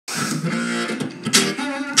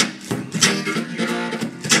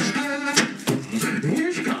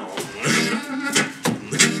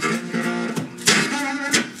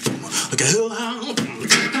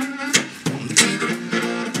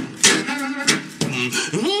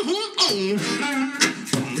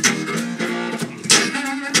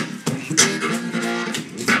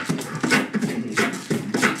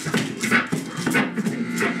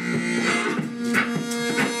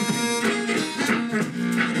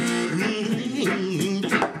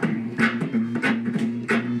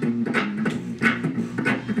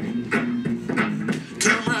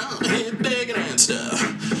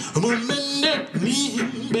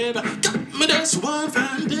Baby, got me this one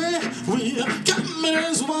fine day. Well, got me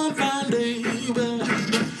this one fine day, baby.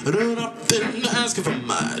 I don't often ask for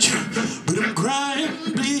much, but I'm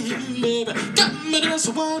crying, bleeding, baby. Got me this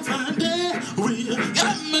one fine day. Well,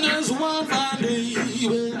 got me this one fine day,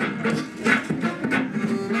 baby.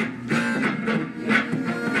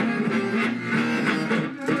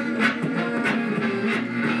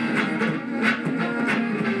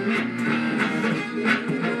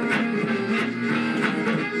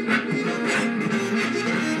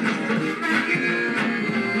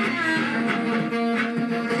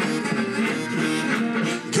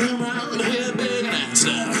 Come around here, big and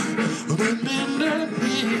stuff. Remember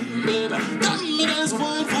me, baby. Got me this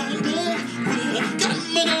one fine day. Well, got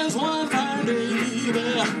me this one fine day,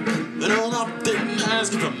 baby. I don't often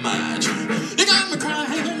ask for much. You got me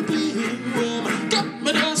crying and bleeding, well, got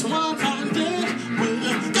me this one fine day.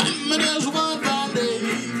 Well, got me this one fine day.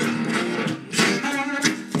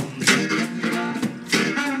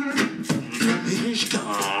 Here she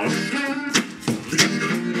comes.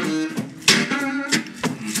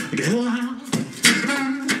 Hound.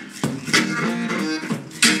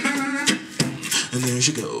 And there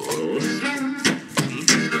she goes.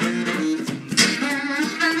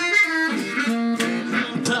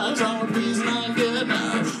 Sometimes all reason I'm good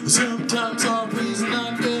now. Sometimes all reason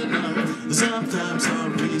I'm good now. Sometimes all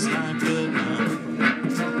reason I'm good now.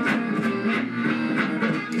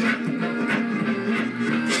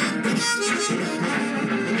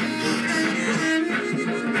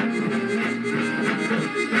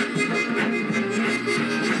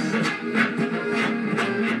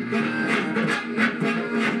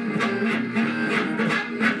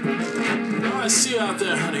 I see you out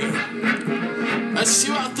there, honey. I see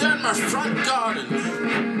you out there in my front garden.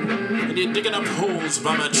 And you're digging up holes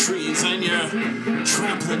by my trees, and you're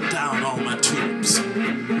trampling down all my tulips.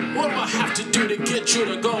 What do I have to do to get you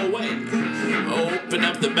to go away? Open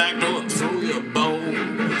up the back door and throw you a bone.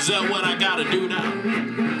 Is that what I gotta do now?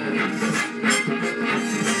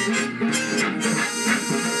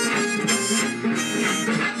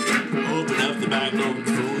 Open up the back door and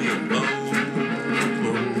throw you a bone.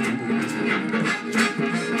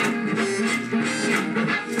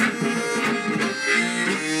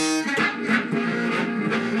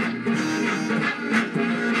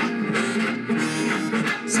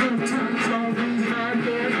 Sometimes all these not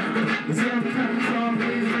good. Sometimes all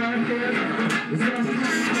these not good.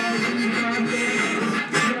 Sometimes all these not good.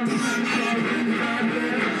 Sometimes all these not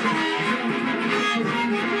good.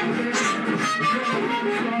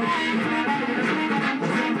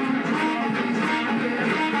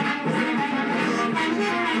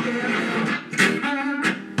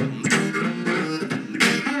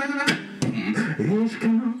 Here she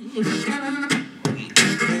comes.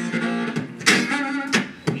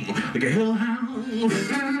 Like a hellhound.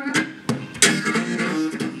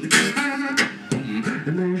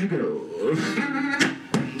 And there she goes.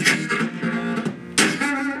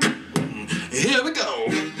 Here we go.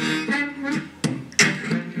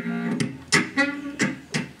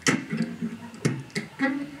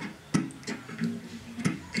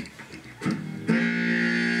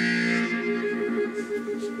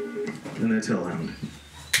 And that's Hellhound.